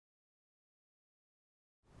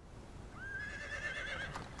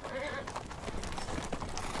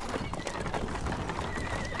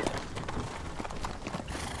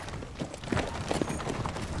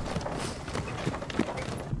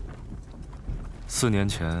4年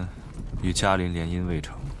前与嘉林联姻未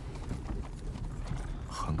成，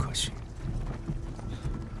很可惜。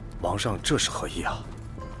王上这是何意啊？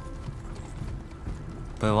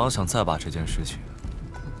本王想再把这件事情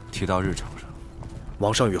提到日程上。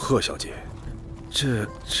王上与贺小姐，这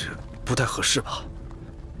不太合适吧？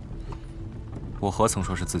我何曾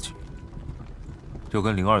说是自己？又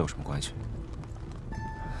跟灵儿有什么关系？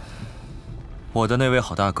我的那位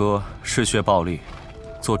好大哥嗜血暴戾，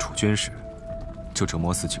做储君时就折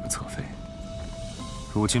磨死几个侧妃，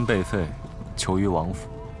如今被废，囚于王府，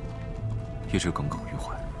一直耿耿于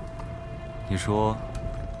怀。你说，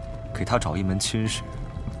给他找一门亲事，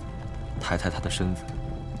抬抬他的身份，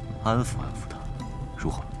安抚安抚他，如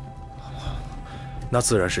何？那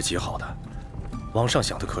自然是极好的。王上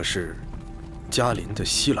想的可是嘉林的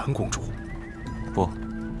西兰公主？不，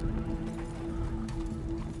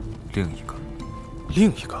另一个。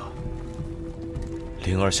另一个？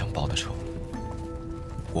灵儿想报的仇，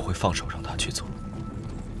我会放手让她去做。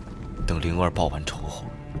等灵儿报完仇后，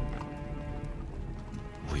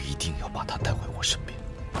我一定要把她带回我身边。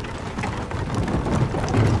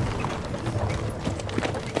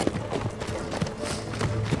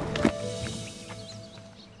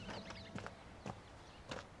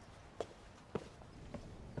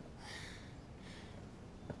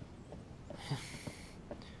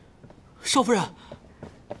少夫人，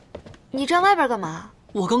你站外边干嘛？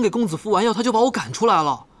我刚给公子敷完药，他就把我赶出来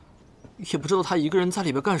了，也不知道他一个人在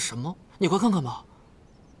里边干什么。你快看看吧。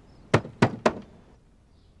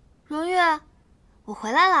荣玉，我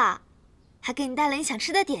回来了，还给你带了你想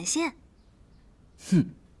吃的点心。哼。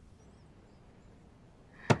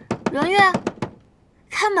荣玉，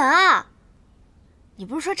开门啊！你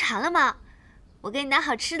不是说馋了吗？我给你拿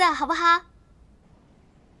好吃的，好不好？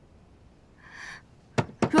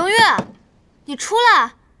荣玉，你出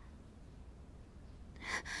来！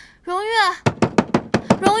荣玉，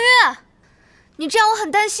荣玉，你这样我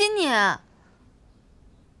很担心你。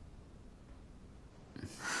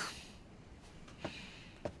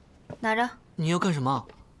拿着。你要干什么？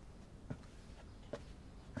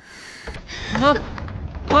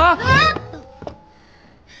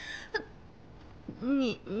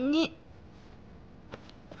你，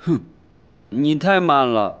哼，你太慢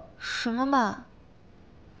了。什么慢？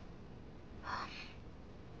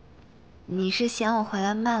你是嫌我回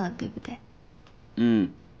来慢了，对不对？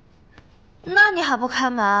嗯。那你还不开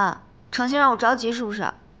门，成心让我着急是不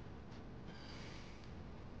是？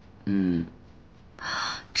嗯。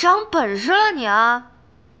长本事了你啊！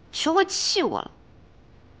学会气我了。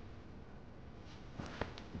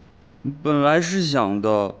本来是想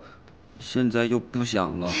的，现在又不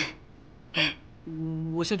想了。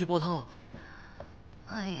我先去煲汤了。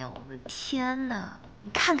哎呀，我的天哪！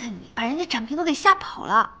你看看你，把人家展平都给吓跑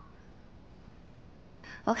了。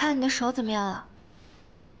我看你的手怎么样了？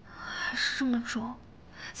还是这么肿。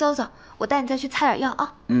走走走，我带你再去擦点药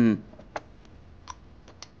啊。嗯。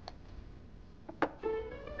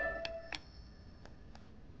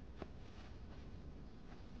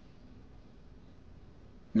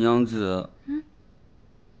娘子。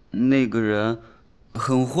那个人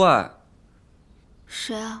很坏。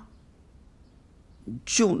谁啊？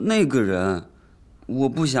就那个人，我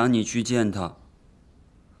不想你去见他。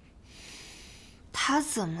他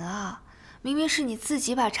怎么了？明明是你自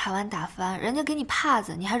己把茶碗打翻，人家给你帕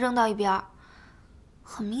子，你还扔到一边，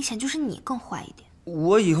很明显就是你更坏一点。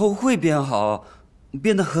我以后会变好，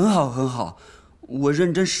变得很好很好。我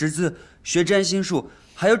认真识字，学占星术，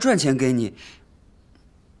还要赚钱给你。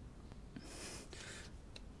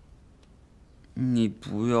你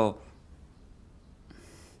不要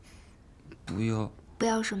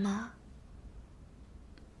什么？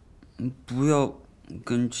不要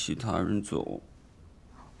跟其他人走。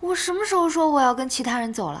我什么时候说我要跟其他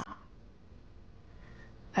人走了？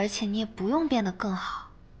而且你也不用变得更好，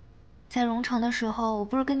在荣城的时候，我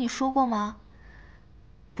不是跟你说过吗？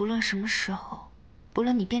不论什么时候，不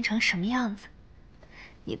论你变成什么样子，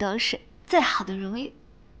你都是最好的荣誉。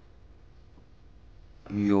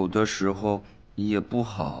有的时候也不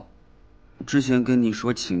好。之前跟你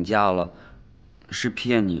说请假了，是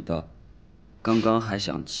骗你的。刚刚还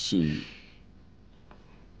想气你。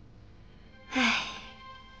唉，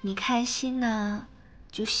你开心呢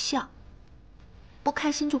就笑，不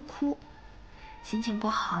开心就哭，心情不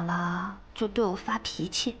好了就对我发脾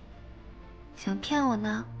气，想骗我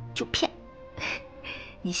呢就骗。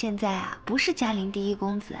你现在啊，不是嘉陵第一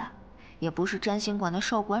公子，也不是占星馆的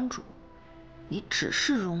少馆主，你只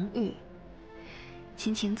是荣誉。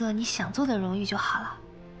尽情做你想做的荣誉就好了。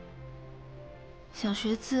想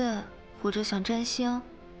学字或者想占星，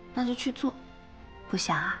那就去做；不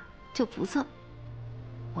想啊，就不做。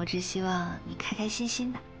我只希望你开开心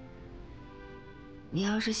心的。你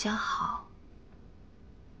要是想好，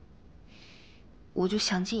我就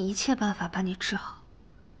想尽一切办法把你治好。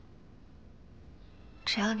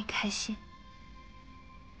只要你开心。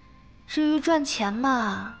至于赚钱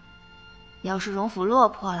嘛，要是荣府落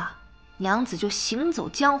魄了，娘子就行走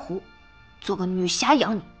江湖，做个女侠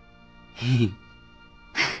养你。嘿嘿。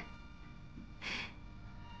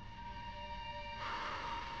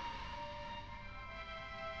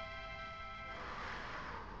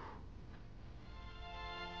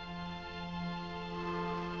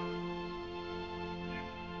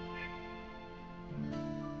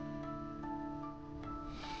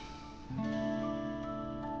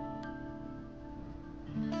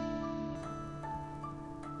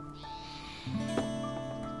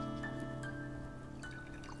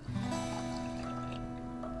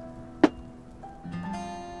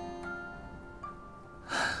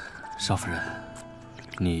少夫人，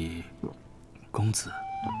你公子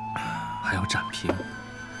还有展平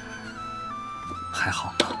还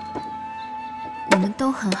好吗？我们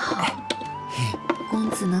都很好。公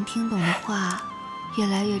子能听懂的话越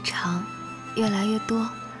来越长，越来越多，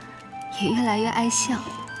也越来越爱笑。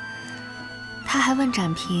他还问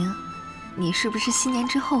展平，你是不是新年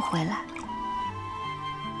之后回来？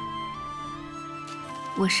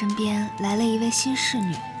我身边来了一位新侍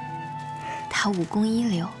女，她武功一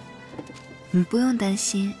流。不用担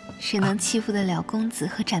心谁能欺负得了公子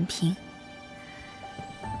和展平。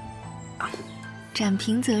展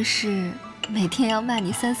平则是每天要骂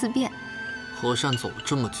你3、4遍。和善走了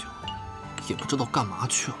这么久，也不知道干嘛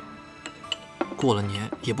去了。过了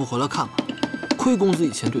年也不回来看看，亏公子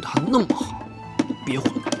以前对他那么好。别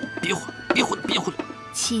混了，别混了，别混了，别混了！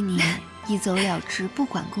弃你一走了之，不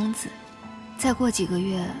管公子。再过几个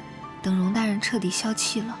月，等荣大人彻底消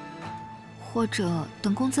气了，或者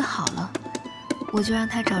等公子好了，我就让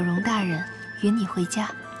他找荣大人允你回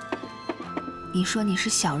家。你说你是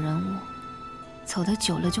小人物，走得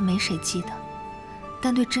久了就没谁记得，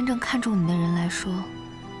但对真正看重你的人来说，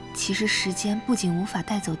其实时间不仅无法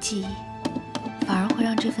带走记忆，反而会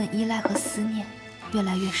让这份依赖和思念越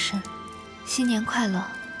来越深。新年快乐，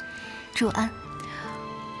祝安。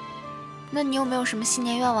那你有没有什么新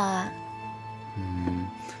年愿望啊？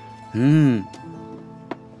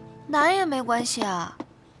难也没关系啊，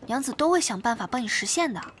娘子都会想办法帮你实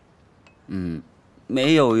现的。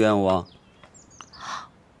没有愿望。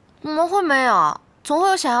怎么会没有？总会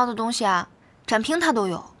有想要的东西啊。展平他都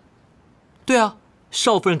有。对啊，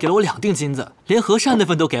少夫人给了我2锭金子，连和善那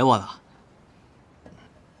份都给我了。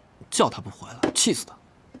叫他不回来，气死他！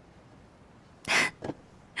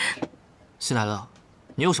新来的，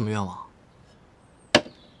你有什么愿望？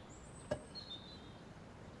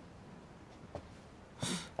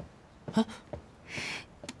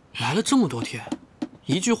来了这么多天，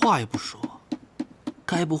一句话也不说，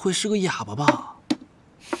该不会是个哑巴吧？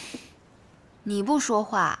你不说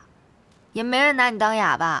话，也没人拿你当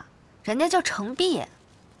哑巴，人家叫程璧。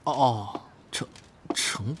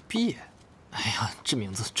程璧，哎呀，这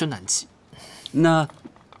名字真难记。那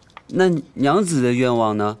娘子的愿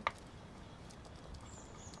望呢？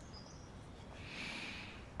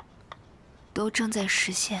都正在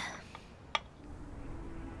实现。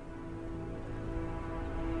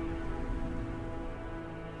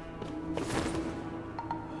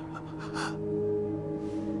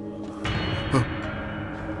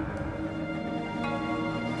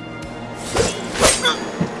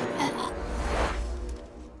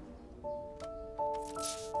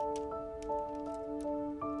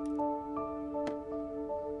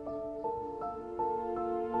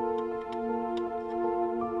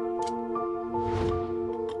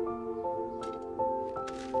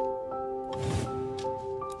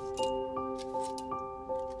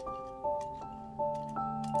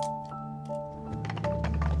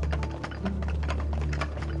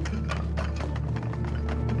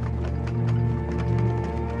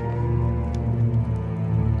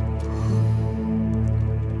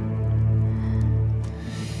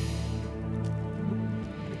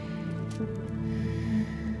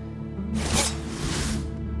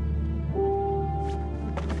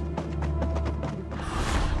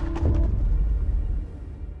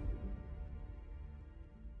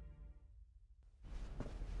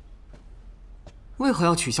为何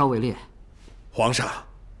要取消围猎？皇上，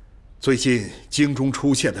最近京中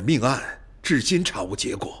出现的命案，至今查无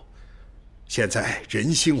结果。现在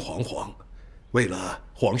人心惶惶，为了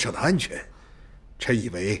皇上的安全，臣以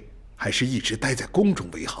为还是一直待在宫中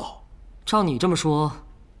为好。照你这么说，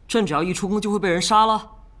朕只要一出宫就会被人杀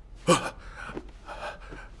了？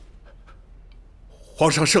皇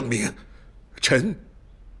上圣明，臣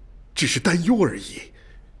只是担忧而已。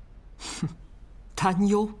担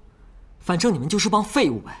忧，反正你们就是帮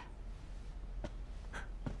废物呗。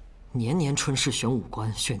年年春事选武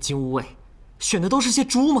官，选精武卫，选的都是些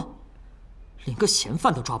猪吗？连个嫌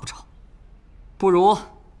犯都抓不着。不如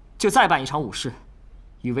就再办一场武士，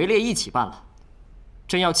与围猎一起办了。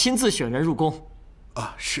朕要亲自选人入宫。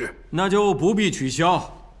啊，是。那就不必取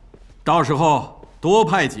消，到时候多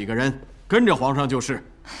派几个人跟着皇上就是。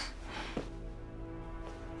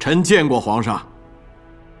臣见过皇上。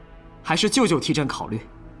还是舅舅替朕考虑，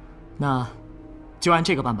那就按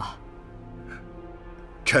这个办吧。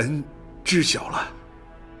臣知晓了。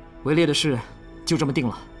围猎的事就这么定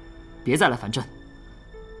了，别再来烦朕。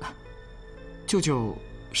舅舅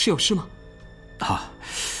是有事吗？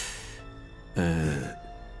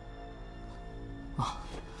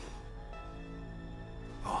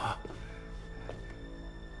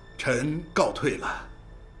臣告退了。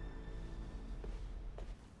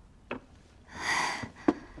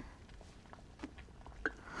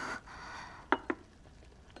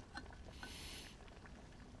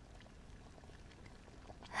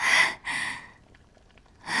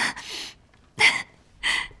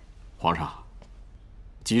皇上，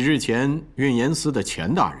几日前运盐司的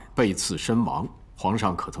钱大人被刺身亡，皇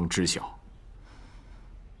上可曾知晓？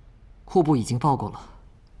户部已经报过了，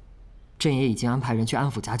朕也已经安排人去安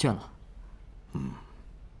抚家眷了。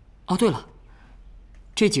哦，对了，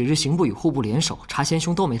这几日刑部与户部联手查贤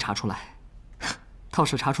兄都没查出来，倒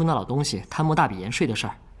是查出那老东西贪墨大笔盐税的事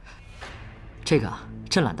儿。这个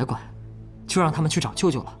朕懒得管，就让他们去找舅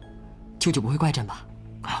舅了。舅舅不会怪朕吧？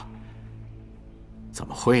怎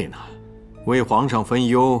么会呢？为皇上分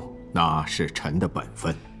忧，那是臣的本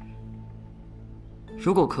分。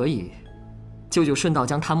如果可以，舅舅顺道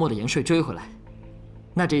将贪墨的盐税追回来，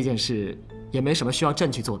那这件事也没什么需要朕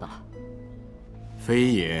去做的了。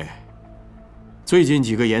非也，最近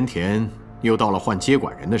几个盐田又到了换接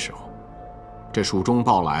管人的时候，这蜀中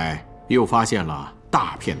报来又发现了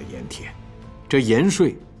大片的盐田，这盐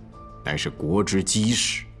税乃是国之基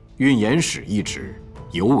石，运盐使一职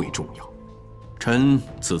尤为重要。臣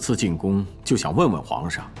此次进宫就想问问皇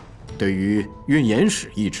上，对于运盐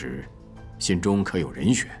使一职，心中可有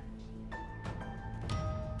人选？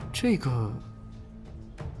这个，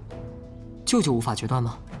舅舅无法决断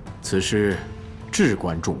吗？此事至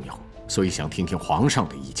关重要，所以想听听皇上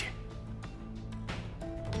的意见。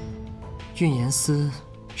运盐司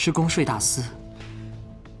是公税大司，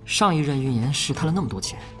上一任运盐使贪了那么多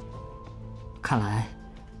钱，看来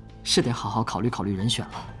是得好好考虑考虑人选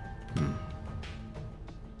了。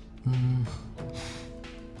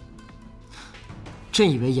朕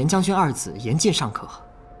以为严将军二子严进尚可，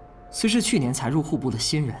虽是去年才入户部的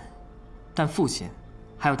新人，但父亲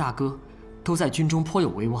还有大哥都在军中颇有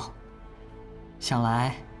威望，想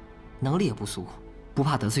来能力也不俗，不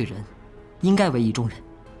怕得罪人，应该委以重任。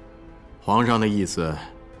皇上的意思，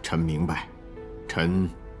臣明白，臣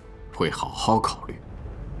会好好考虑。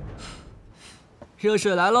热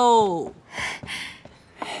水来喽！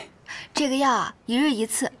这个药啊，一日一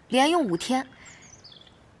次，连用5天，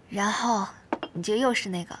然后你就又是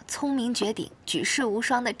那个聪明绝顶、举世无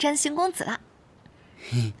双的占星公子啦。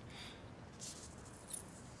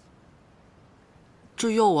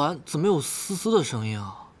这药丸怎么有丝丝的声音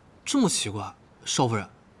啊？这么奇怪，少夫人，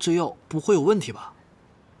这药不会有问题吧？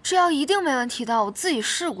这药一定没问题的，我自己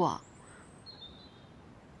试过。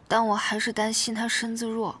但我还是担心他身子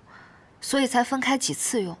弱，所以才分开几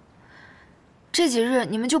次用。这几日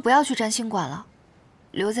你们就不要去占星馆了，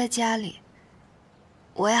留在家里，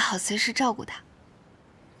我也好随时照顾他。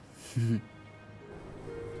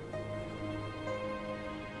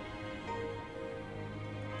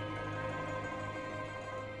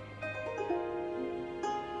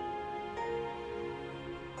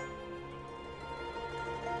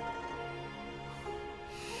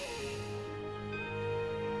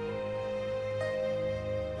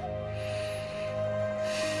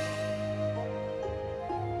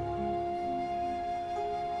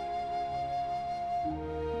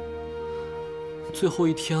最后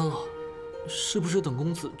一天了，是不是等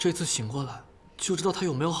公子这次醒过来，就知道他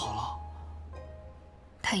有没有好了？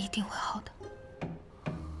他一定会好的。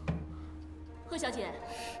贺小姐，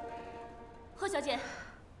贺小姐，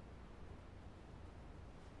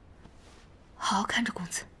好好看着公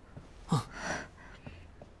子。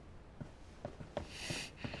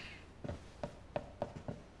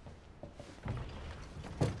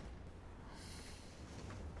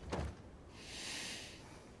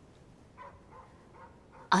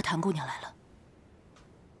阿谭姑娘来了。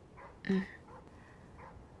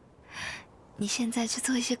你现在去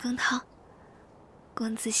做一些羹汤，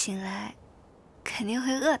公子醒来肯定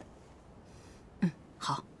会饿的。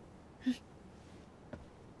好。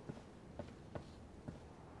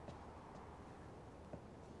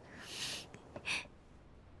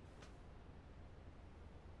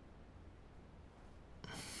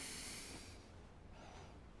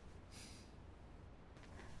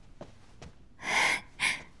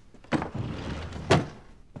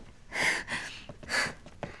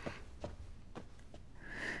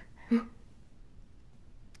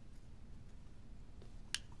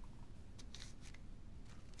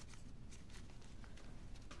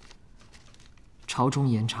朝中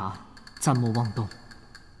严查，暂莫妄动，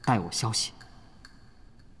待我消息。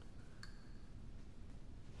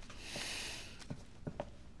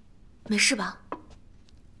没事吧？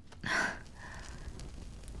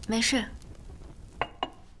没事，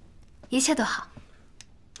一切都好。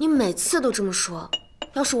你每次都这么说，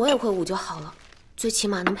要是我也会舞就好了，最起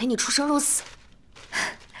码能陪你出生入死。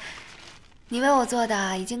你为我做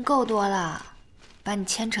的已经够多了，把你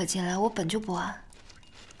牵扯进来，我本就不安。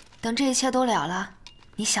等这一切都了了，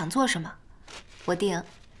你想做什么，我定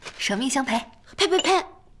舍命相陪。呸呸呸！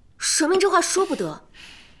舍命这话说不得，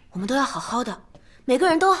我们都要好好的，每个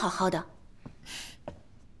人都要好好的。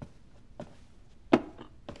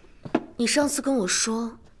你上次跟我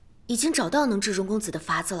说，已经找到能治荣公子的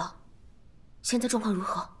法子了，现在状况如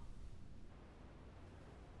何？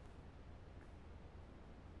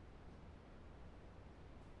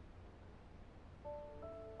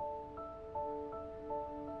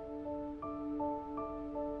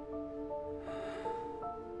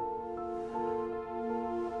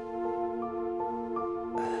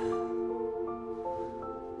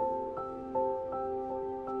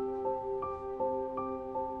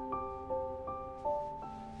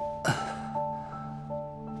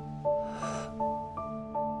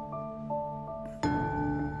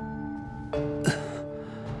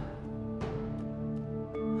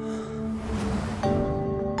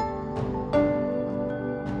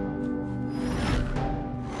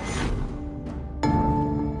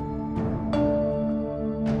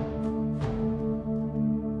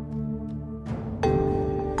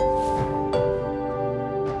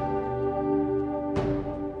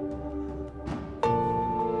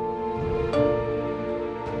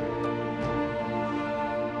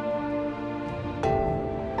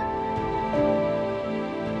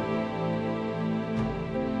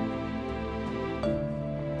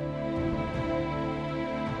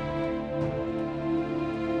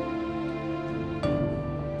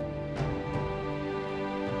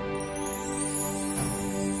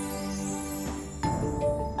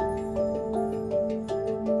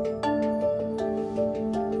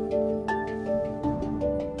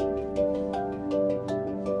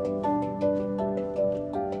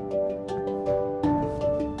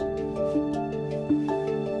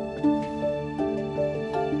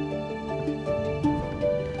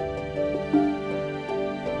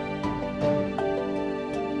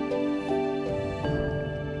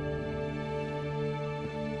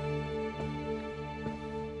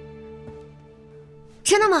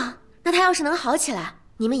真的吗？那他要是能好起来，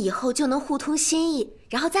你们以后就能互通心意，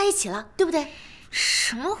然后在一起了，对不对？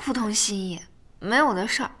什么互通心意？没有的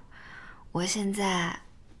事儿。我现在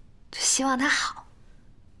就希望他好。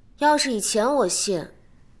要是以前我信，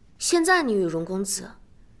现在你与荣公子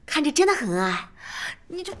看着真的很恩爱。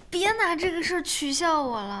你就别拿这个事儿取笑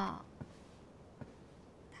我了。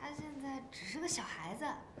他现在只是个小孩子，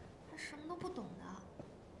他什么都不懂的。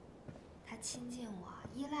他亲近我，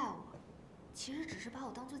依赖我，其实只是把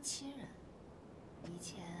我当做亲人。以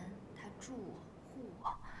前他助我护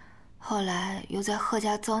我，后来又在贺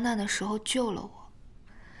家遭难的时候救了我。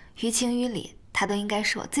于情于理，他都应该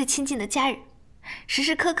是我最亲近的家人，时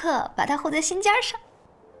时刻刻把他护在心尖上。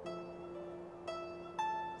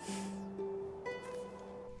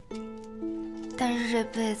但是这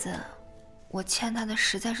辈子我欠他的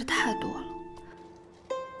实在是太多了，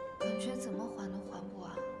感觉怎么还都还不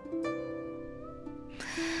完。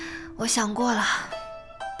我想过了，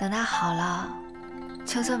等他好了，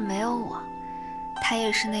就算没有我，他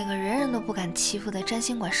也是那个人人都不敢欺负的占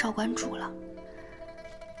星馆少馆主了。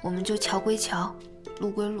我们就桥归桥，路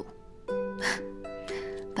归路，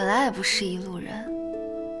本来也不是一路人，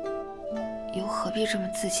又何必这么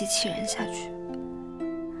自欺欺人下去？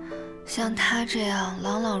像他这样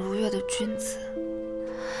朗朗如月的君子，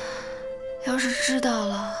要是知道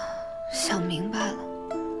了，想明白了，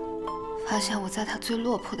发现我在他最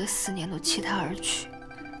落魄的4年都弃他而去，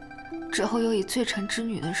之后又以罪臣之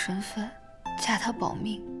女的身份嫁他保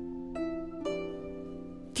命，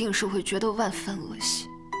定是会觉得万分恶心。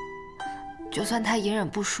就算他隐忍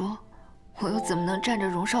不说，我又怎么能占着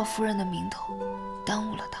荣少夫人的名头，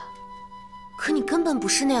耽误了他？可你根本不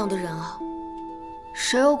是那样的人啊！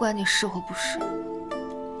谁又管你是或不是？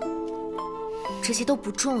这些都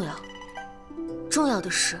不重要，重要的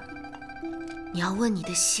是，你要问你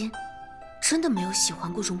的心，真的没有喜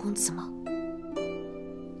欢过荣公子吗？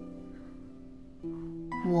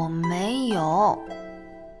我没有。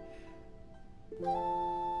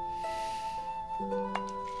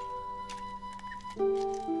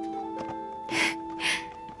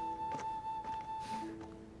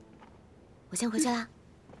我先回去啦。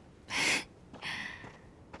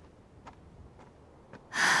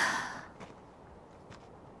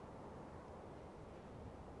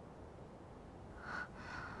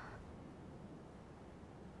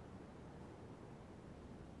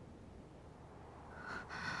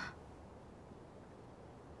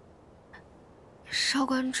少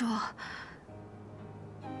观主，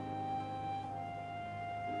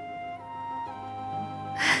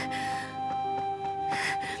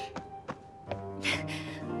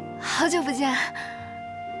好久不见。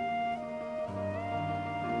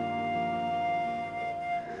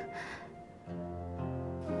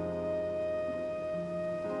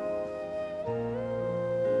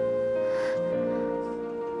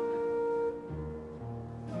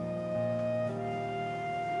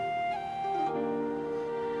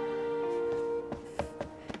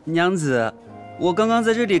娘子，我刚刚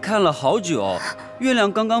在这里看了好久，月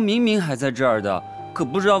亮刚刚明明还在这儿的，可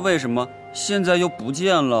不知道为什么现在又不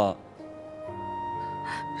见了。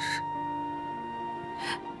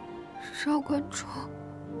少观主，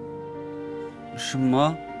什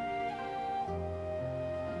么？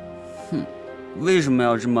哼，为什么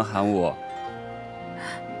要这么喊我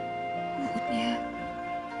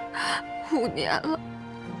？5年了。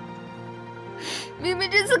明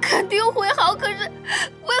明这次肯定会好，可是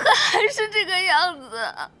为何还是这个样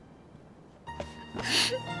子？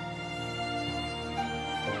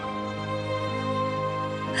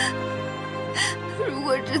如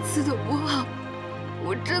果这次都不好，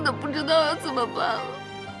我真的不知道要怎么办了。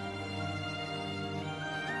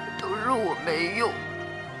都是我没用，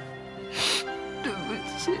对不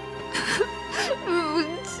起，对不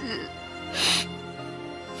起，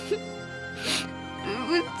对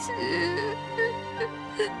不起。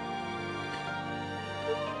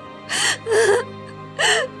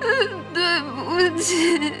对不起，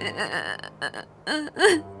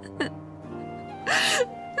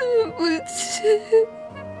对不起。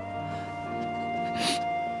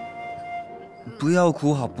不要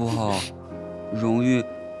哭好不好？荣誉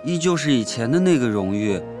依旧是以前的那个荣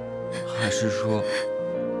誉，还是说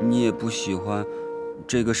你也不喜欢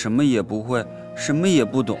这个什么也不会、什么也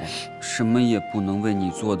不懂、什么也不能为你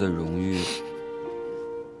做的荣誉？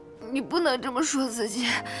你不能这么说自己，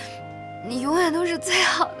你永远都是最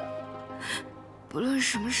好的。不论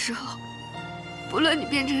什么时候，不论你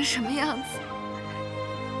变成什么样子，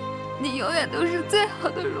你永远都是最好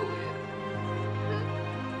的荣誉。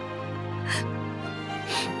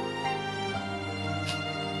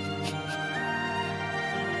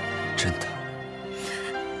真的？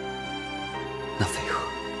那为何？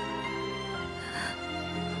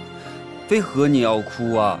为何你要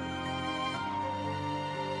哭啊？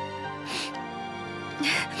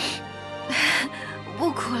不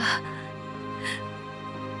哭了，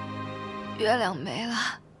月亮没了，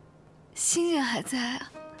星星还在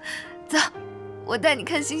啊。走，我带你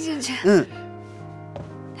看星星去。嗯。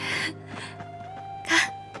看。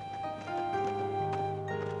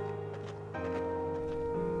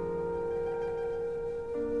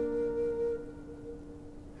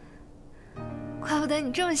怪不得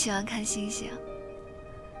你这么喜欢看星星，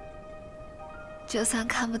就算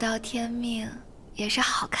看不到天命，也是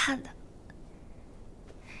好看的。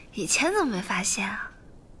以前怎么没发现啊？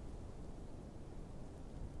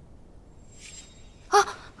啊！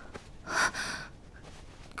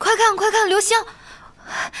快看快看，流星！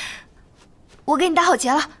我给你打好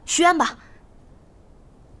结了，许愿吧。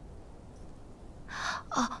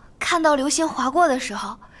哦，看到流星划过的时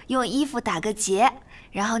候，用衣服打个结，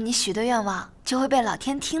然后你许的愿望就会被老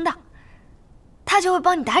天听到，他就会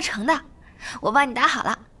帮你达成的。我帮你打好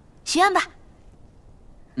了，许愿吧。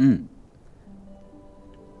嗯。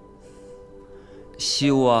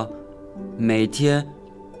希望每天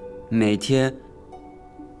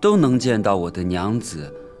都能见到我的娘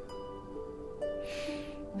子，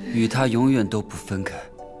与她永远都不分开。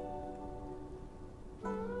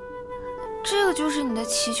这个就是你的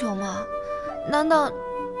祈求吗？难道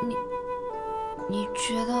你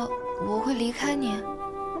觉得我会离开你？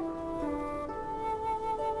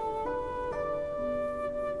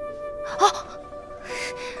啊！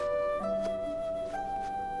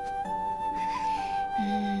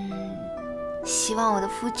希望我的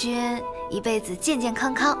夫君一辈子健健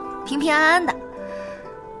康康、平平安安的，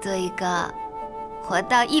做一个活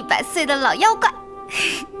到100岁的老妖怪。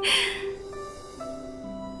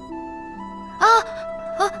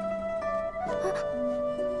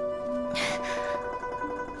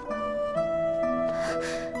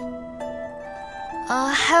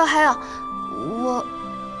还有，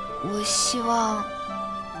我希望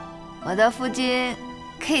我的夫君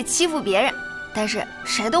可以欺负别人，但是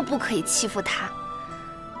谁都不可以欺负他。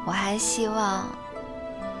我还希望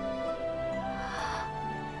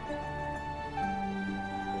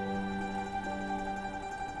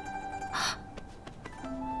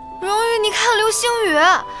荣誉，你看流星雨。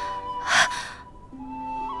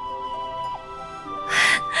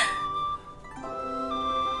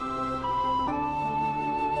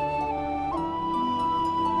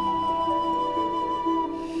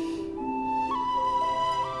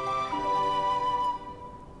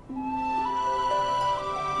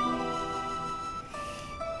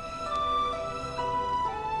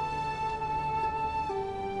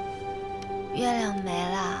月亮没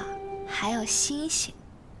了，还有星星。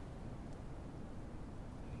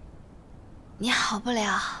你好不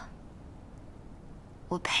了，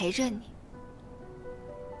我陪着你。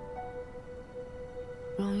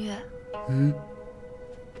荣月，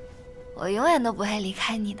我永远都不会离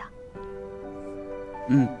开你的。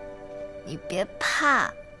你别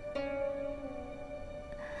怕。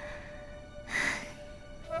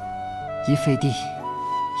一废帝，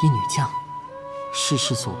一女将，世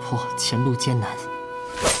事所迫，前路艰难，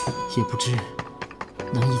也不知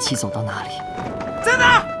能一起走到哪里。在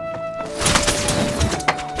哪？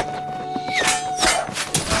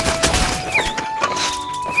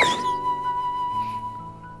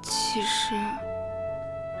其实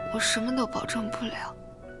我什么都保证不了。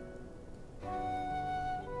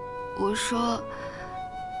我说，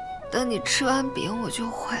等你吃完饼我就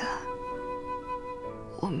回来。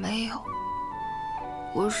我没有。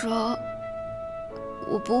我说，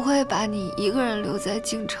我不会把你一个人留在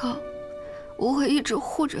京城，我会一直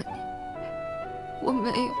护着你。我没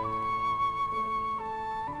有。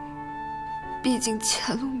毕竟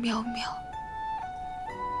前路渺渺，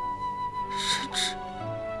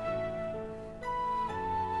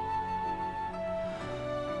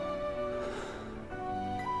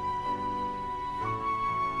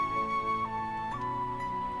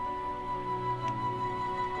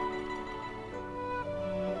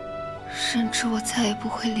甚至我再也不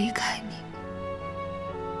会离开你，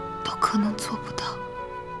都可能做不到。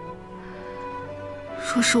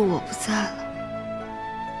若是我不在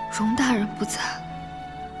了，荣大人不在了，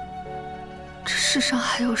这世上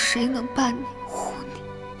还有谁能伴你护你？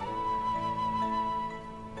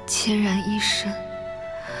孑然一身，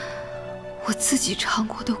我自己尝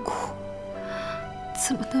过的苦，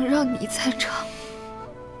怎么能让你再尝？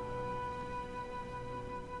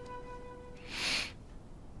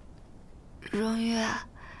荣月，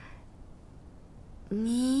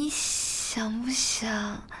你想不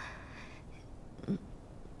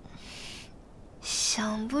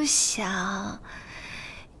想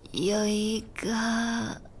有一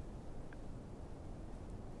个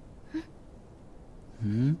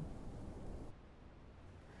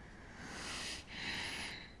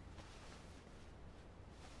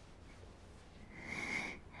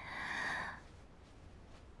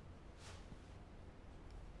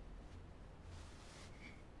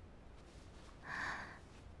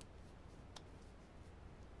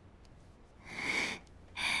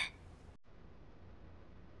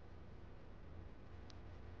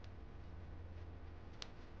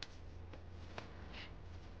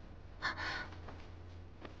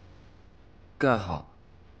盖好，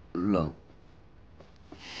冷。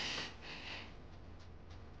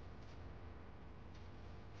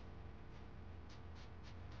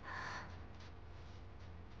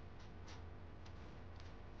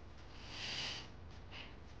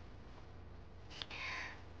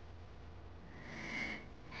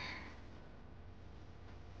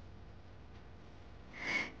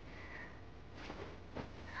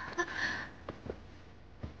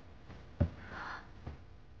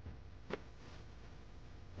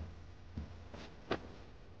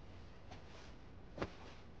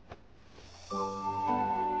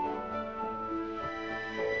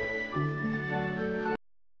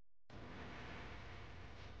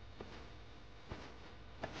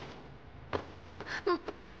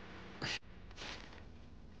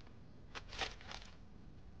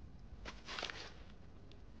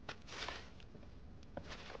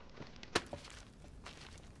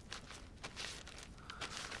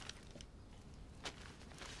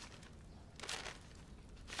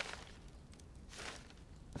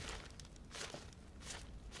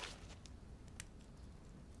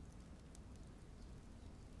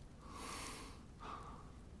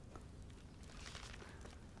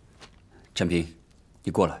陈平，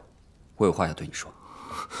你过来，我有话要对你说。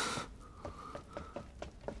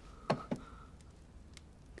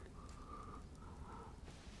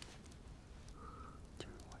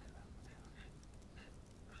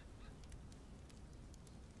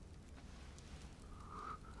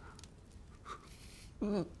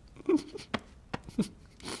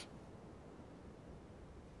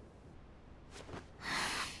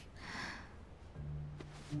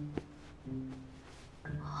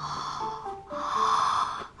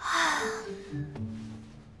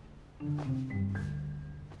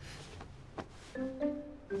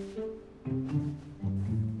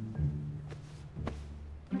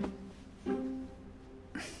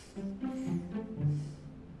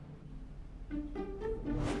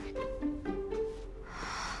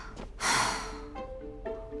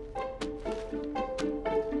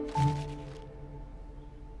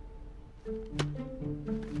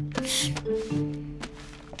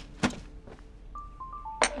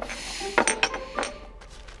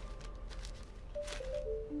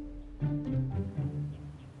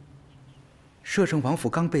摄政王府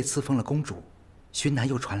刚被赐封了公主，巡南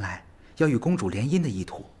又传来要与公主联姻的意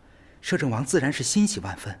图，摄政王自然是欣喜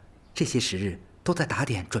万分。这些时日都在打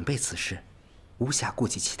点准备此事，无暇顾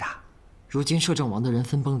及其他。如今摄政王的人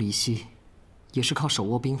分崩离析，也是靠手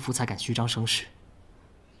握兵符才敢虚张声势。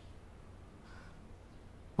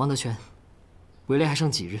王德全，围猎还剩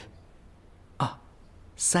几日？啊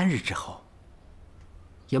，3日之后。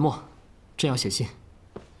研墨，朕要写信。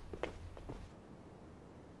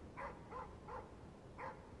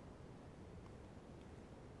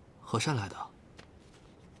和善来的，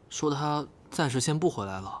说他暂时先不回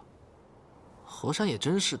来了。和善也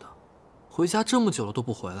真是的，回家这么久了都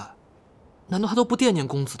不回来，难道他都不惦念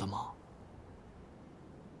公子的吗？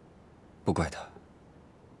不怪他，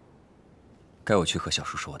该我去和小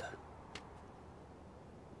叔说的。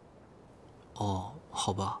哦，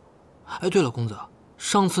好吧。哎，对了，公子，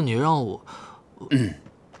上次你让我……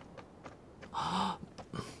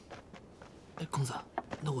哎，公子，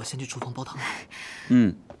那我先去厨房煲汤了。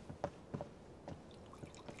嗯。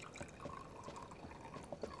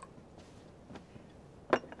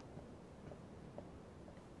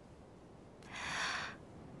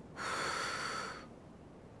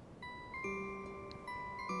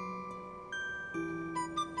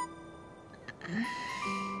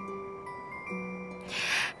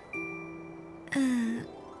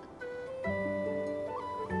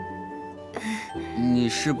你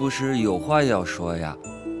是不是有话要说呀？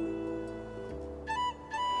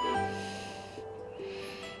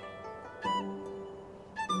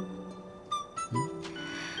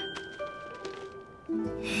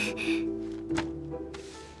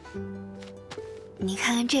你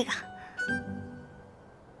看看这个，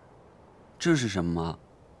这是什么？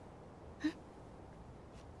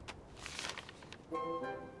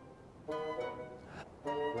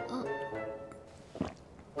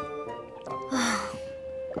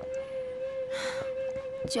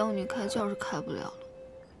叫你开窍是开不了了，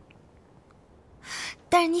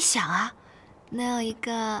但是你想啊，能有一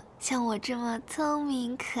个像我这么聪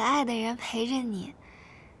明可爱的人陪着你，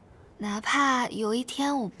哪怕有一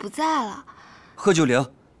天我不在了，贺九龄，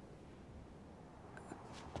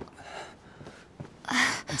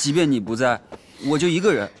即便你不在，我就一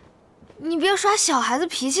个人。你别耍小孩子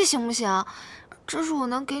脾气行不行？这是我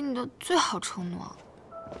能给你的最好承诺。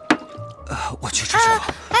我去吃饭。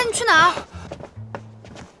哎，你去哪儿？